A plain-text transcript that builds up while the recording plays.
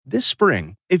This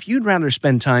spring, if you'd rather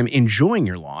spend time enjoying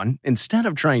your lawn instead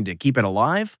of trying to keep it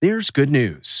alive, there's good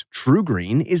news.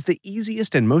 TruGreen is the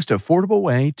easiest and most affordable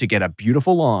way to get a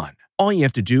beautiful lawn. All you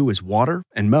have to do is water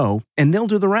and mow, and they'll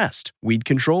do the rest. Weed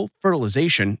control,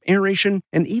 fertilization, aeration,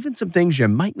 and even some things you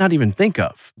might not even think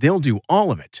of. They'll do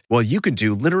all of it, while you can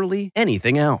do literally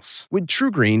anything else. With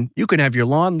TruGreen, you can have your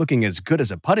lawn looking as good as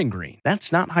a putting green.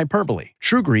 That's not hyperbole.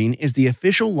 TruGreen is the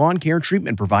official lawn care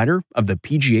treatment provider of the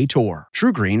PGA Tour.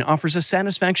 TruGreen offers a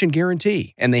satisfaction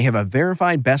guarantee, and they have a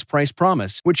verified best price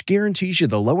promise, which guarantees you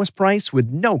the lowest price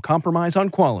with no compromise on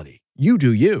quality. You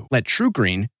do you. Let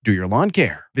TruGreen do your lawn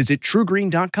care. Visit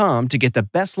TruGreen.com to get the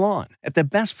best lawn at the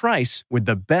best price with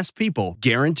the best people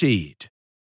guaranteed.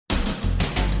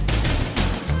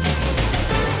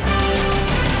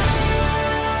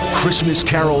 Christmas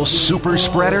Carol super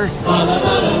spreader?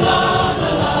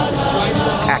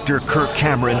 Actor Kirk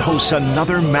Cameron hosts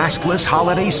another maskless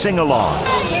holiday sing-along.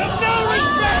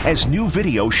 As new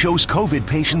video shows COVID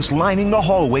patients lining the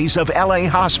hallways of LA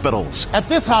hospitals. At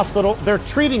this hospital, they're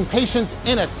treating patients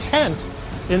in a tent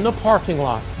in the parking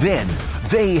lot. Then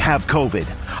they have COVID.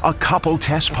 A couple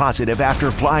test positive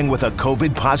after flying with a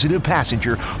COVID-positive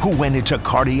passenger who went into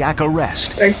cardiac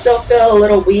arrest. I still feel a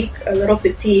little weak, a little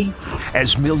fatigued.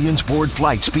 As millions board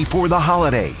flights before the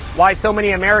holiday. Why so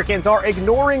many Americans are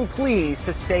ignoring pleas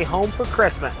to stay home for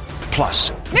Christmas.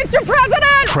 Plus, Mr.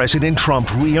 President! President Trump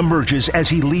reemerges as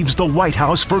he leaves the White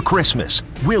House for Christmas.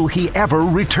 Will he ever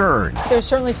return? There's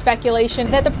certainly speculation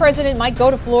that the president might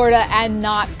go to Florida and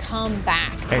not come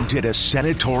back. And did a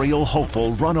senatorial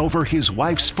hopeful run over his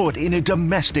wife's foot in a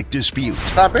domestic dispute?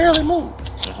 I barely moved,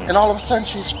 and all of a sudden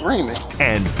she's screaming.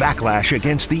 And backlash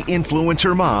against the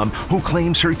influencer mom who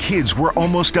claims her kids were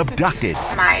almost abducted.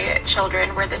 My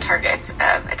children were the targets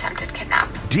of attempted kidnap.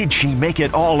 Did she make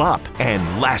it all up?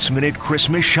 And last-minute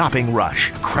Christmas shopping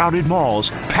rush, crowded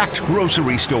malls, packed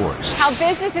grocery stores. How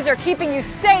businesses are keeping you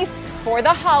safe for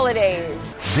the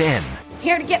holidays. Then,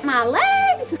 here to get my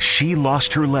legs. She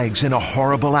lost her legs in a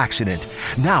horrible accident.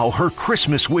 Now her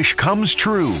Christmas wish comes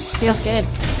true. Feels good.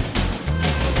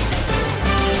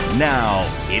 Now,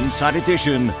 Inside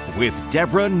Edition with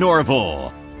Deborah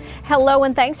Norville. Hello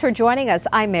and thanks for joining us.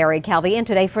 I'm Mary Calvi, and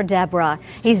today for Deborah.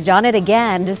 He's done it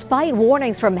again. Despite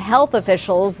warnings from health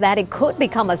officials that it could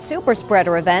become a super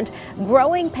spreader event,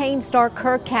 Growing Pains star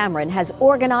Kirk Cameron has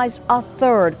organized a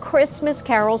third Christmas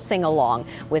Carol sing-along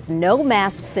with no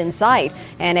masks in sight.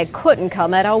 And it couldn't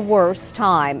come at a worse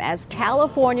time, as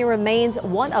California remains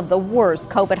one of the worst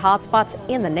COVID hotspots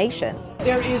in the nation.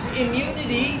 There is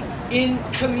immunity in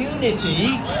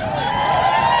community.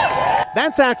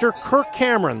 That's actor Kirk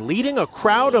Cameron leading a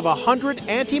crowd of 100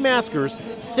 anti-maskers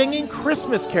singing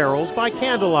Christmas carols by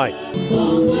candlelight.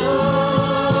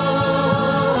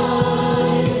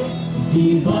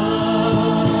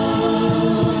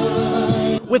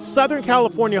 With Southern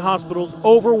California hospitals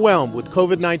overwhelmed with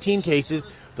COVID-19 cases,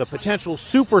 the potential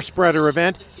super spreader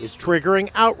event is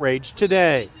triggering outrage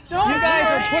today. You guys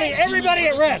are putting everybody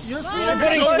at risk. You're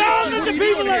putting thousands of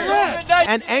people at risk.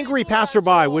 An angry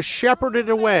passerby was shepherded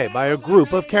away by a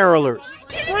group of carolers.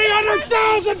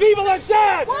 300,000 people are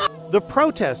dead! The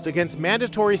protest against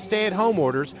mandatory stay-at-home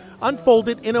orders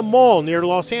unfolded in a mall near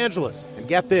Los Angeles. And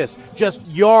get this, just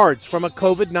yards from a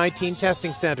COVID-19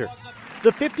 testing center.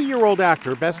 The 50-year-old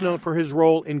actor, best known for his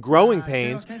role in Growing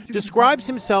Pains, describes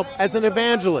himself as an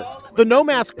evangelist. The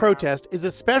no-mask protest is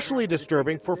especially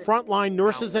disturbing for frontline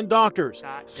nurses and doctors,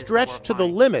 stretched to the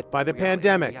limit by the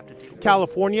pandemic.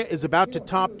 California is about to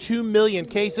top 2 million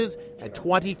cases and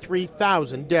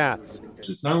 23,000 deaths.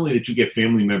 It's not only that you get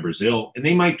family members ill, and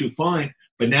they might do fine,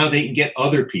 but now they can get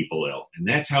other people ill, and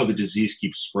that's how the disease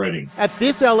keeps spreading. At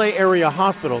this LA area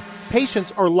hospital,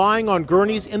 patients are lying on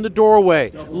gurneys in the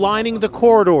doorway, lining the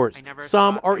corridors.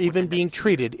 Some are even being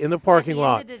treated in the parking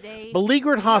lot.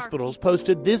 Beleaguered Hospitals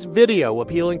posted this video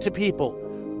appealing to people.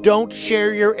 Don't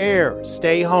share your air.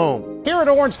 Stay home. Here at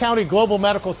Orange County Global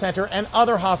Medical Center and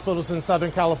other hospitals in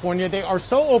Southern California, they are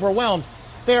so overwhelmed,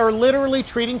 they are literally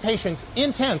treating patients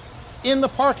in tents in the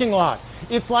parking lot.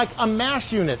 It's like a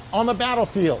MASH unit on the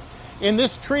battlefield. In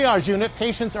this triage unit,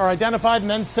 patients are identified and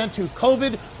then sent to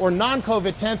COVID or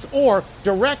non-COVID tents or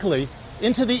directly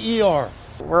into the ER.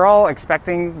 We're all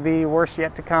expecting the worst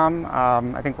yet to come.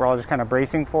 I think we're all just kind of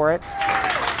bracing for it.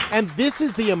 And this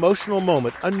is the emotional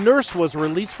moment. A nurse was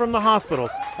released from the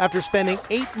hospital after spending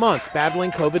 8 months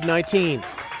battling COVID-19.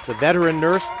 The veteran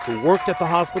nurse, who worked at the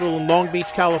hospital in Long Beach,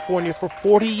 California for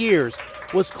 40 years,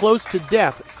 was close to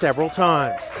death several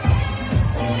times.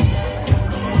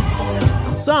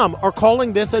 Some are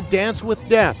calling this a dance with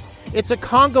death. It's a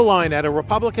conga line at a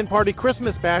Republican Party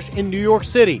Christmas bash in New York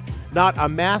City, not a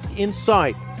mask in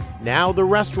sight. Now the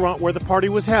restaurant where the party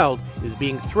was held is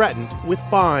being threatened with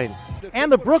fines.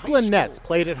 And the Brooklyn Nets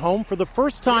played at home for the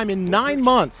first time in 9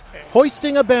 months,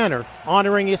 hoisting a banner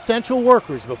honoring essential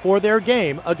workers before their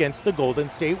game against the Golden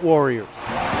State Warriors.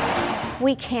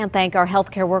 We can't thank our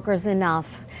healthcare workers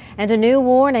enough. And a new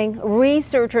warning,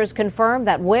 researchers confirm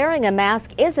that wearing a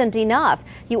mask isn't enough.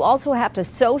 You also have to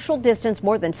social distance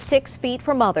more than 6 feet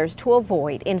from others to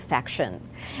avoid infection.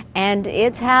 And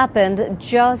it's happened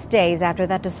just days after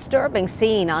that disturbing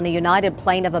scene on a United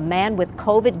plane of a man with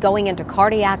COVID going into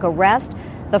cardiac arrest.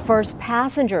 The first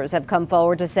passengers have come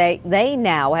forward to say they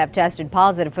now have tested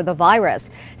positive for the virus.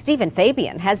 Stephen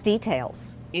Fabian has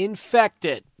details.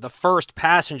 Infected. The first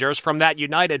passengers from that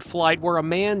United flight where a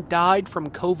man died from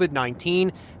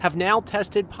COVID-19 have now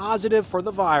tested positive for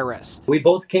the virus. We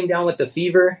both came down with a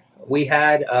fever. We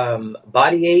had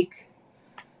body ache.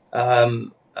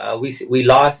 We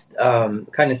lost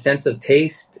kind of sense of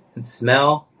taste and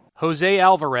smell. Jose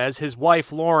Alvarez, his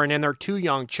wife Lauren, and their 2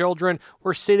 young children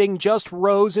were sitting just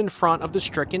rows in front of the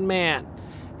stricken man.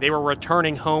 They were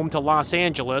returning home to Los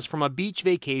Angeles from a beach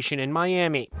vacation in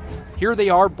Miami. Here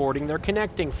they are boarding their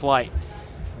connecting flight.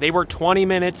 They were 20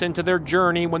 minutes into their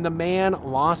journey when the man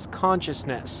lost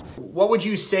consciousness. What would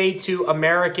you say to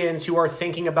Americans who are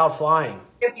thinking about flying?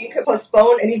 If you could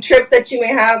postpone any trips that you may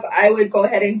have, I would go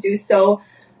ahead and do so.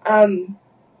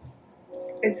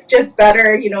 It's just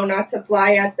better, not to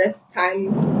fly at this time.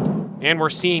 And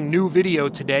we're seeing new video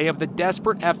today of the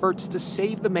desperate efforts to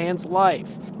save the man's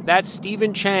life. That's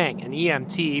Stephen Chang, an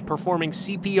EMT, performing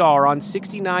CPR on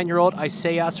 69-year-old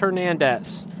Isaias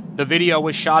Hernandez. The video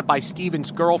was shot by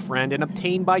Stephen's girlfriend and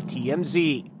obtained by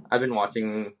TMZ. I've been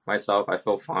watching myself. I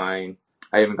feel fine.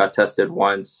 I even got tested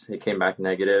once. It came back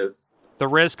negative. The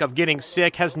risk of getting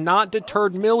sick has not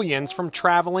deterred millions from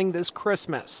traveling this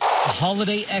Christmas. A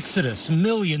holiday exodus,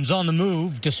 millions on the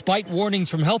move, despite warnings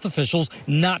from health officials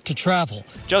not to travel.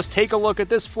 Just take a look at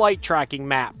this flight tracking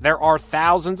map. There are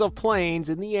thousands of planes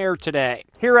in the air today.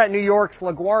 Here at New York's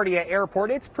LaGuardia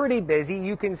Airport, it's pretty busy.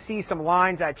 You can see some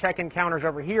lines at check-in counters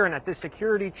over here and at this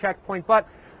security checkpoint, but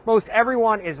most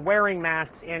everyone is wearing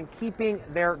masks and keeping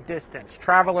their distance.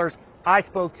 Travelers I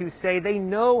spoke to say they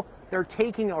know they're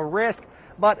taking a risk,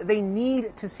 but they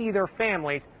need to see their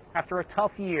families after a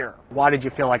tough year. Why did you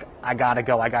feel like, I gotta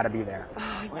go, I gotta be there?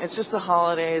 It's just the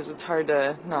holidays. It's hard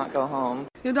to not go home.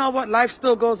 You know what? Life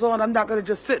still goes on. I'm not gonna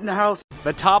just sit in the house.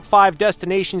 The top 5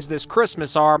 destinations this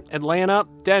Christmas are Atlanta,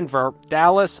 Denver,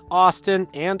 Dallas, Austin,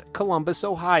 and Columbus,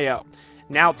 Ohio.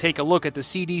 Now take a look at the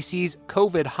CDC's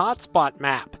COVID hotspot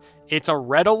map. It's a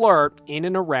red alert in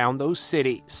and around those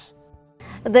cities.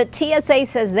 The TSA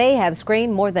says they have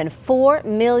screened more than 4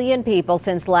 million people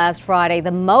since last Friday,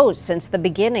 the most since the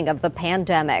beginning of the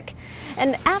pandemic.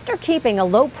 And after keeping a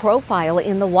low profile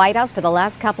in the White House for the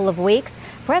last couple of weeks,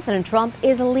 President Trump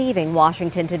is leaving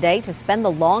Washington today to spend the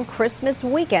long Christmas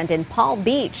weekend in Palm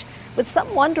Beach, with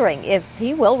some wondering if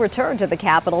he will return to the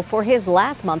Capitol for his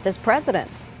last month as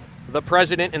president. The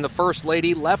president and the first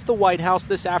lady left the White House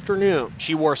this afternoon.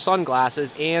 She wore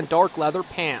sunglasses and dark leather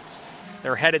pants.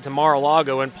 They're headed to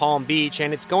Mar-a-Lago and Palm Beach,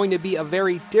 and it's going to be a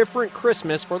very different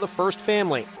Christmas for the first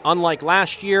family. Unlike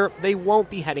last year, they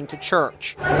won't be heading to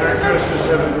church. Merry Christmas,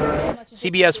 everybody.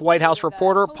 CBS White House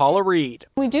reporter Paula Reed.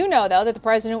 We do know, though, that the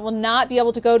president will not be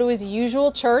able to go to his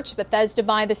usual church, Bethesda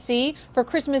by the Sea, for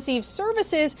Christmas Eve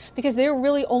services because they're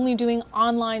really only doing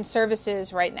online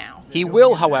services right now. He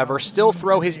will, however, still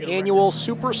throw his annual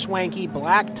super swanky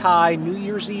black tie New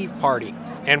Year's Eve party.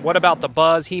 And what about the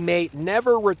buzz he may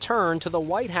never return to the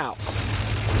White House?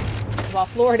 While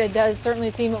Florida does certainly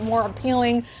seem more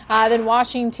appealing than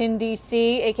Washington,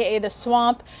 D.C., a.k.a. the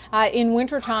swamp, in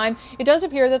wintertime, it does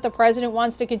appear that the president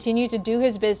wants to continue to do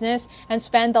his business and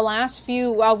spend the last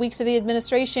few weeks of the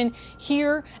administration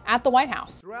here at the White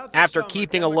House. After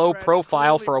keeping a low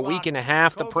profile for a week and a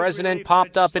half, the president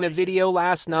popped up in a video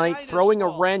last night throwing a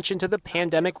wrench into the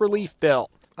pandemic relief bill.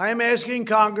 I am asking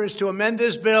Congress to amend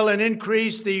this bill and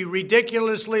increase the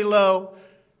ridiculously low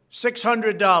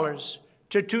 $600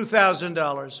 to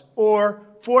 $2,000 or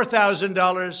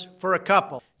 $4,000 for a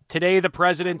couple. Today, the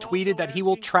president tweeted that he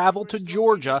will travel to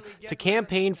Georgia to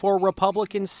campaign for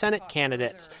Republican Senate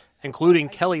candidates, including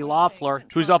Kelly Loeffler,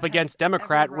 who's up against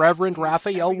Democrat Reverend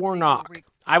Raphael Warnock.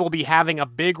 I will be having a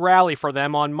big rally for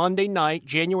them on Monday night,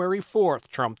 January 4th,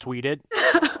 Trump tweeted.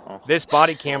 This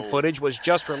body cam footage was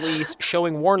just released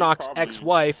showing Warnock's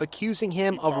ex-wife accusing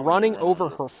him of running over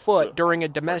her foot during a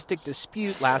domestic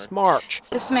dispute last March.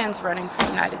 This man's running for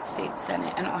United States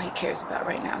Senate, and all he cares about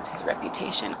right now is his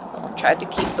reputation. Tried to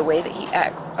keep the way that he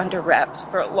acts under wraps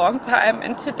for a long time,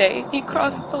 and today he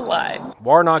crossed the line.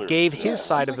 Warnock gave his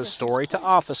side of the story to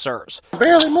officers.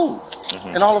 Barely moved,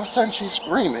 and all of a sudden she's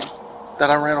screaming that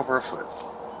I ran over her foot.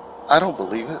 I don't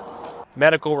believe it.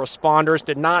 Medical responders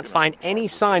did not find any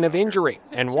sign of injury,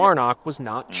 and Warnock was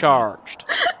not charged.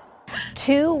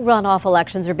 2 runoff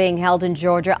elections are being held in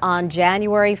Georgia on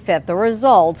January 5th. The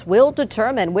results will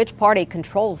determine which party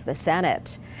controls the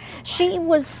Senate. She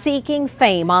was seeking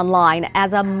fame online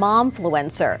as a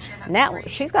momfluencer. Now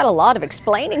she's got a lot of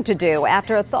explaining to do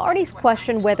after authorities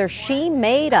questioned whether she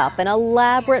made up an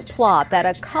elaborate plot that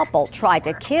a couple tried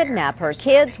to kidnap her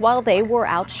kids while they were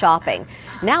out shopping.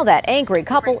 Now that angry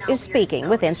couple is speaking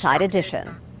with Inside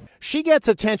Edition. She gets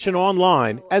attention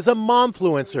online as a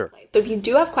momfluencer. So if you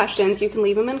do have questions, you can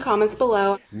leave them in comments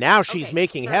below. Now she's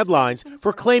making headlines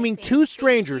for claiming 2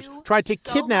 strangers tried to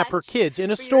kidnap her kids in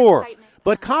a store.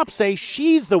 But cops say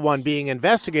she's the one being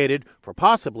investigated for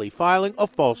possibly filing a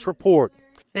false report.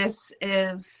 This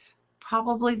is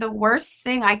probably the worst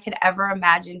thing I could ever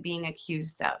imagine being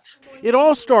accused of. It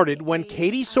all started when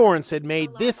Katie Sorensen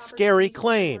made this scary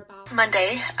claim.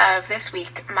 Monday of this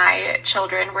week, my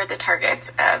children were the targets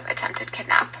of attempted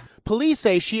kidnap. Police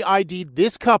say she ID'd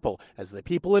this couple as the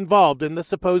people involved in the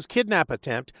supposed kidnap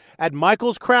attempt at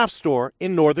Michael's Craft Store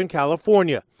in Northern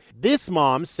California. This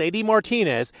mom, Sadie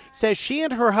Martinez, says she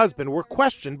and her husband were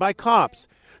questioned by cops.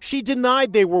 She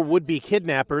denied they were would-be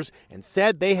kidnappers and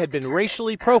said they had been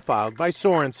racially profiled by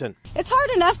Sorensen. It's hard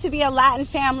enough to be a Latin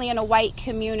family in a white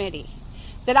community,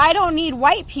 that I don't need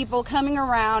white people coming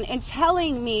around and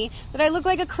telling me that I look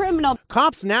like a criminal.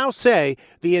 Cops now say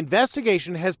the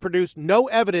investigation has produced no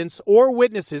evidence or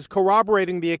witnesses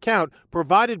corroborating the account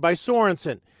provided by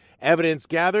Sorensen. Evidence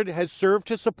gathered has served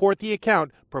to support the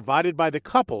account provided by the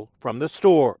couple from the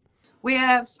store. We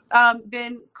have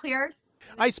been cleared.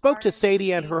 I spoke to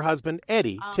Sadie and her husband,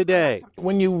 Eddie, today.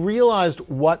 When you realized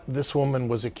what this woman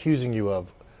was accusing you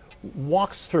of,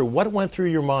 walk us through what went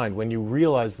through your mind when you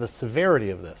realized the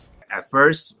severity of this. At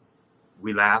first,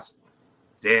 we laughed.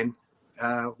 Then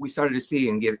we started to see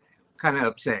and get kind of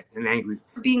upset and angry.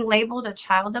 Being labeled a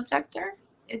child abductor,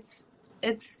 it's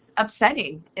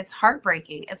upsetting. It's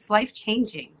heartbreaking. It's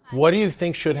life-changing. What do you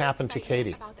think should happen to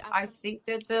Katie? I think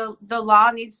that the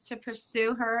law needs to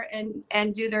pursue her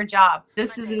and do their job.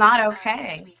 This is not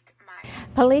okay.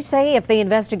 Police say if the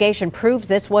investigation proves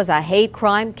this was a hate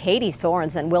crime, Katie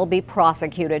Sorensen will be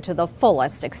prosecuted to the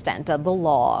fullest extent of the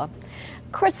law.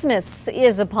 Christmas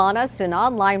is upon us, and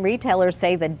online retailers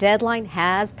say the deadline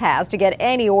has passed to get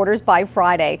any orders by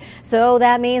Friday. So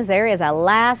that means there is a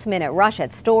last-minute rush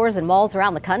at stores and malls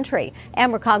around the country.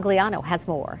 Amber Cogliano has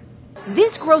more.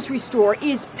 This grocery store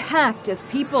is packed as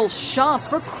people shop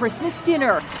for Christmas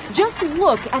dinner. Just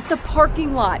look at the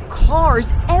parking lot.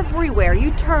 Cars everywhere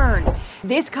you turn.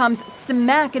 This comes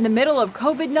smack in the middle of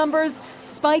COVID numbers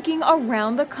spiking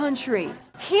around the country.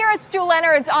 Here at Stu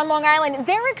Leonard's on Long Island,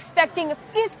 they're expecting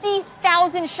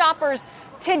 50,000 shoppers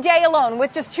today alone.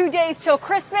 With just 2 days till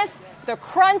Christmas, the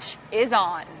crunch is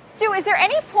on. Stu, is there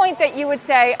any point that you would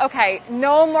say, okay,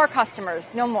 no more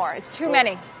customers, no more, it's too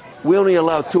many? We only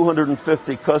allow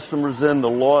 250 customers in. The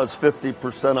law is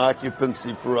 50%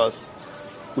 occupancy for us.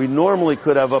 We normally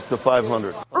could have up to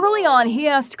 500. Early on, he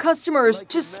asked customers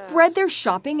to spread their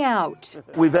shopping out.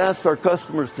 We've asked our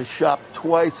customers to shop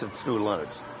twice at Stu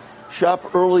Leonard's.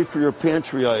 Shop early for your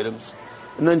pantry items,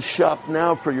 and then shop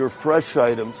now for your fresh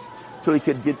items so you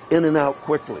could get in and out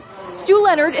quickly. Stu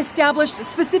Leonard established a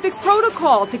specific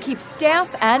protocol to keep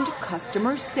staff and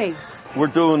customers safe. We're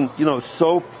doing,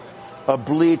 soap,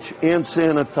 bleach, and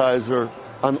sanitizer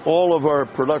on all of our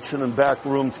production and back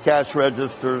rooms, cash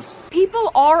registers.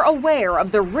 People are aware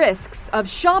of the risks of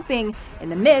shopping in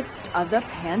the midst of the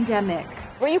pandemic.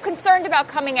 Were you concerned about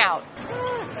coming out?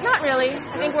 Not really.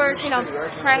 I think we're,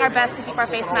 trying our best to keep our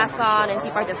face masks on and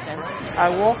keep our distance.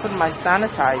 I walk with my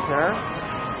sanitizer,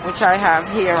 which I have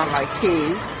here on my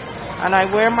keys, and I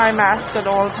wear my mask at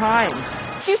all times.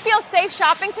 Do you feel safe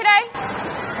shopping today?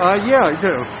 Yeah, I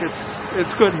do.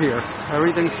 It's good here.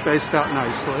 Everything's spaced out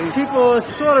nicely. People are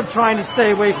sort of trying to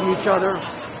stay away from each other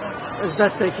as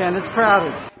best they can. It's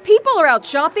crowded. People are out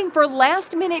shopping for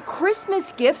last-minute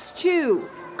Christmas gifts, too.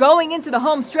 Going into the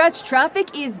home stretch,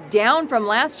 traffic is down from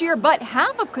last year, but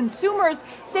half of consumers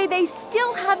say they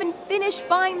still haven't finished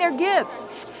buying their gifts.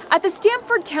 At the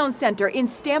Stamford Town Center in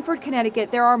Stamford,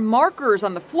 Connecticut, there are markers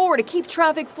on the floor to keep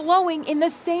traffic flowing in the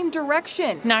same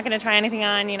direction. Not going to try anything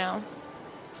on,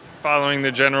 Following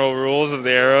the general rules of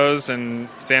the arrows and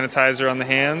sanitizer on the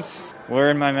hands.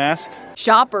 Wearing my mask.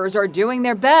 Shoppers are doing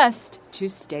their best to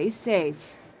stay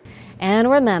safe. And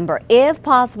remember, if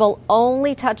possible,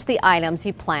 only touch the items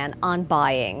you plan on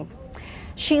buying.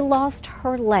 She lost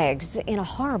her legs in a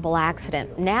horrible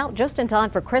accident. Now, just in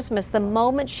time for Christmas, the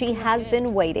moment she has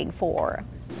been waiting for.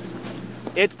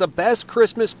 It's the best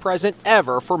Christmas present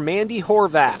ever for Mandy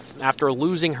Horvath. After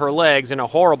losing her legs in a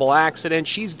horrible accident,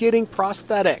 she's getting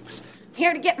prosthetics.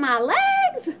 Here to get my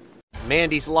legs?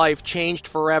 Mandy's life changed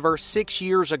forever 6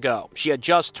 years ago. She had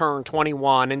just turned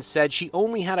 21 and said she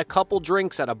only had a couple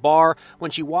drinks at a bar when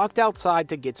she walked outside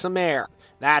to get some air.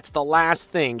 That's the last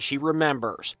thing she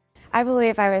remembers. I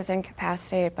believe I was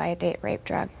incapacitated by a date rape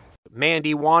drug.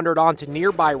 Mandy wandered onto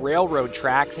nearby railroad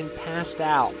tracks and passed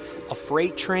out. A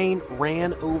freight train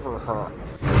ran over her.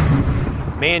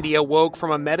 Mandy awoke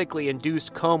from a medically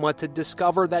induced coma to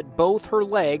discover that both her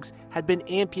legs had been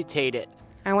amputated.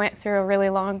 I went through a really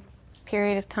long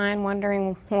period of time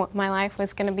wondering what my life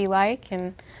was going to be like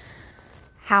and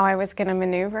how I was going to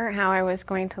maneuver, how I was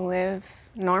going to live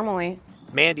normally.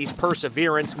 Mandy's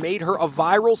perseverance made her a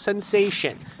viral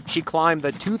sensation. She climbed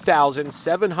the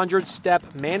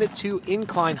 2,700-step Manitou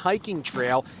Incline hiking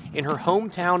trail in her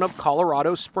hometown of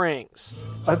Colorado Springs.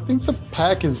 I think the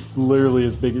pack is literally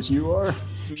as big as you are.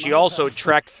 She also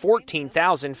trekked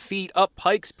 14,000 feet up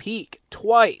Pikes Peak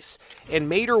twice and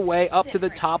made her way up to the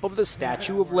top of the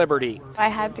Statue of Liberty. I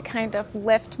had to kind of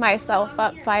lift myself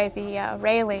up by the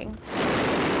railing.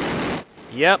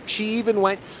 Yep, she even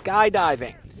went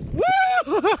skydiving.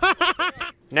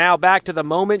 Now back to the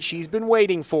moment she's been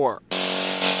waiting for.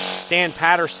 Stan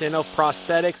Patterson of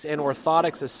Prosthetics and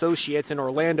Orthotics Associates in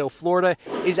Orlando, Florida,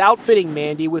 is outfitting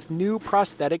Mandy with new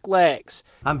prosthetic legs.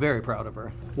 I'm very proud of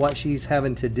her. What she's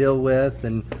having to deal with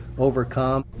and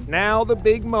overcome. Now the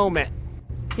big moment.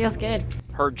 Feels good.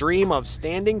 Her dream of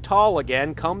standing tall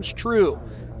again comes true,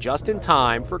 just in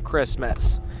time for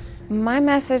Christmas. My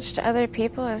message to other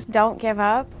people is don't give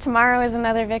up. Tomorrow is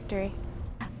another victory.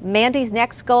 Mandy's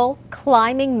next goal,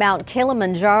 climbing Mount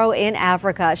Kilimanjaro in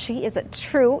Africa. She is a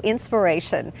true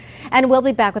inspiration. And we'll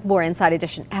be back with more Inside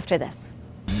Edition after this.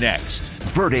 Next,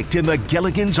 verdict in the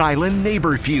Gilligan's Island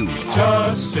neighbor feud.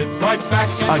 Just sit right back.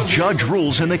 A judge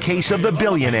rules in the case of the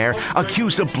billionaire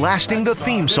accused of blasting the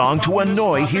theme song to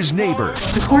annoy his neighbor.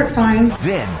 The court finds.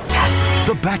 Then,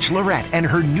 the Bachelorette and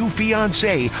her new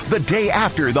fiancé the day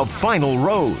after the final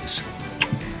rose.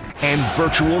 And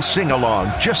virtual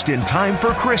sing-along just in time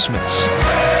for Christmas.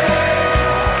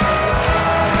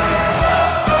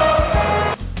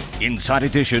 Inside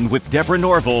Edition with Deborah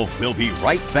Norville. We'll be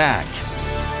right back.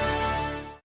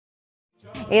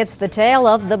 It's the tale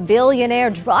of the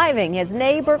billionaire driving his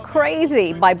neighbor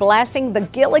crazy by blasting the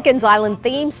Gilligan's Island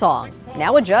theme song.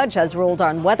 Now a judge has ruled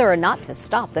on whether or not to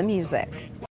stop the music.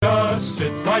 Just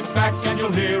sit right back and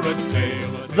you'll hear a tale.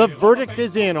 The verdict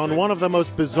is in on one of the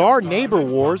most bizarre neighbor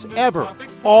wars ever,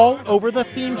 all over the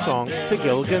theme song to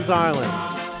Gilligan's Island.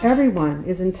 Everyone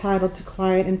is entitled to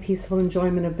quiet and peaceful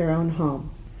enjoyment of their own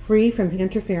home, free from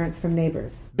interference from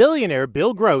neighbors. Billionaire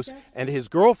Bill Gross and his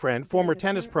girlfriend, former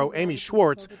tennis pro Amy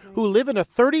Schwartz, who live in a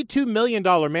 $32 million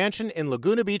mansion in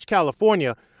Laguna Beach,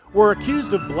 California, were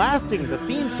accused of blasting the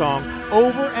theme song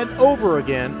over and over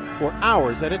again for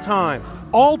hours at a time,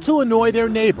 all to annoy their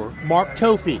neighbor, Mark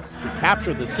Tofey, who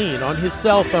captured the scene on his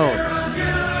cell phone.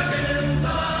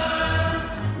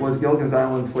 Was Gilligan's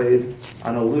Island played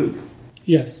on a loop?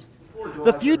 Yes.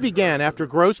 The feud began after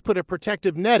Gross put a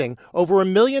protective netting over a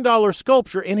 $1 million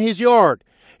sculpture in his yard.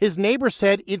 His neighbor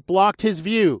said it blocked his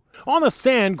view. On the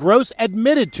stand, Gross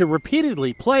admitted to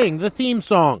repeatedly playing the theme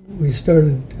song. We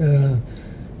started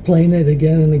playing it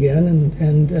again and again,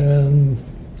 and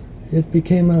it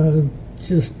became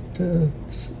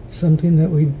something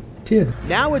that we did.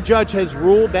 Now a judge has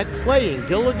ruled that playing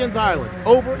Gilligan's Island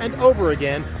over and over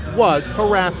again was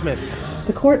harassment.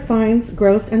 The court finds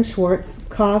Gross and Schwartz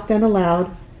caused and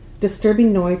allowed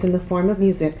disturbing noise in the form of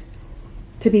music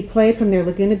to be played from their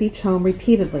Laguna Beach home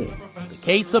repeatedly. The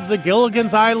case of the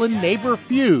Gilligan's Island neighbor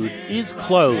feud is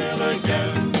closed.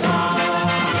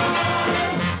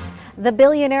 The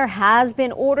billionaire has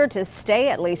been ordered to stay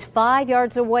at least 5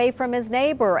 yards away from his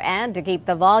neighbor and to keep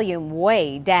the volume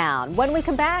way down. When we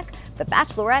come back, the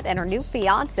Bachelorette and her new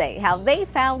fiancé, how they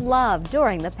found love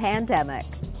during the pandemic.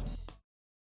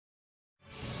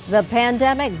 The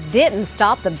pandemic didn't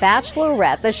stop the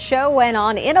Bachelorette. The show went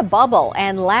on in a bubble,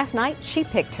 and last night she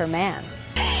picked her man.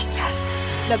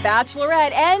 The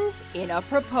Bachelorette ends in a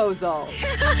proposal.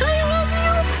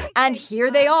 And here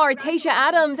they are, Tayshia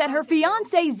Adams and her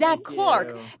fiancé, Zach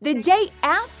Clark, the day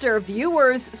after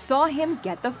viewers saw him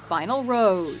get the final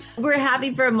rose. We're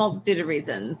happy for a multitude of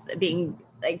reasons, being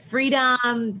like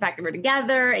freedom, the fact that we're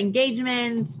together,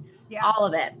 engagement, all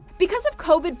of it. Because of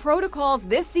COVID protocols,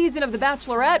 this season of The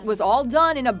Bachelorette was all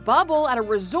done in a bubble at a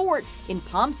resort in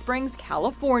Palm Springs,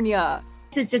 California.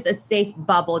 It's just a safe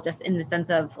bubble, just in the sense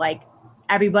of like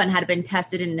everyone had been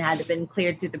tested and had been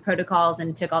cleared through the protocols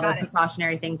and took all the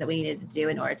precautionary things that we needed to do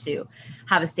in order to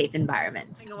have a safe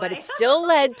environment. But it still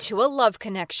led to a love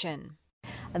connection.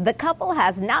 The couple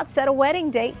has not set a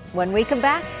wedding date. When we come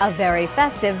back, a very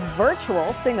festive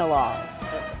virtual sing-along.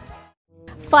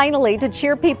 Finally, to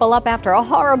cheer people up after a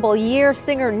horrible year,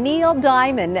 singer Neil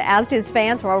Diamond asked his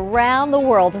fans from around the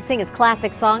world to sing his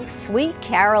classic song, Sweet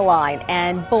Caroline.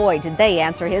 And boy, did they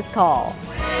answer his call.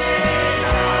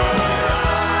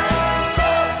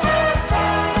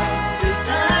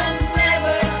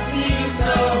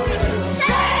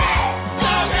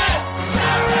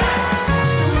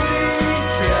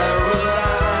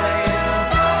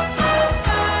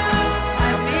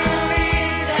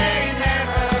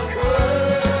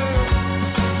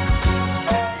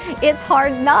 It's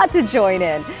hard not to join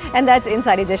in. And that's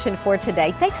Inside Edition for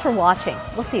today. Thanks for watching.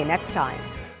 We'll see you next time.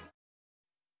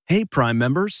 Hey, Prime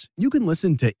members, you can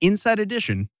listen to Inside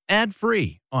Edition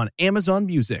ad-free on Amazon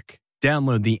Music.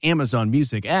 Download the Amazon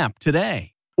Music app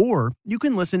today. Or you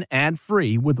can listen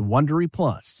ad-free with Wondery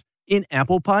Plus in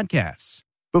Apple Podcasts.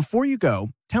 Before you go,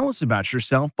 tell us about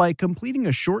yourself by completing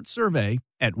a short survey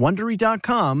at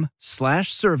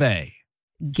Wondery.com/survey.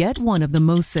 Get one of the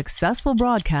most successful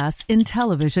broadcasts in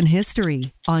television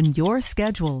history on your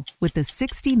schedule with the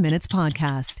 60 Minutes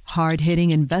Podcast.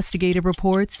 Hard-hitting investigative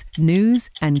reports,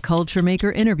 news, and culture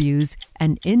maker interviews,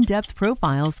 and in-depth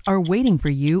profiles are waiting for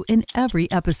you in every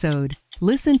episode.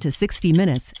 Listen to 60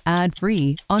 Minutes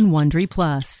ad-free on Wondery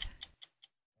Plus.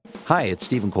 Hi, it's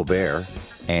Stephen Colbert,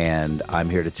 and I'm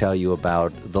here to tell you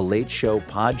about The Late Show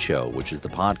Pod Show, which is the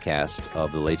podcast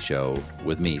of The Late Show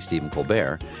with me, Stephen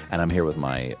Colbert, and I'm here with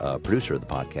my producer of the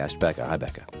podcast, Becca. Hi,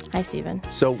 Becca. Hi, Stephen.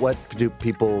 So what do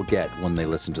people get when they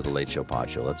listen to The Late Show Pod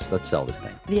Show? Let's sell this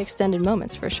thing. The extended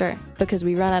moments, for sure, because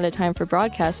we run out of time for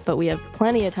broadcast, but we have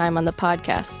plenty of time on the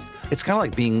podcast. It's kind of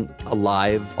like being a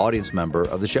live audience member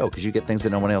of the show because you get things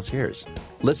that no one else hears.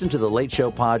 Listen to The Late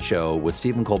Show Pod Show with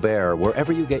Stephen Colbert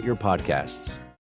wherever you get your podcasts.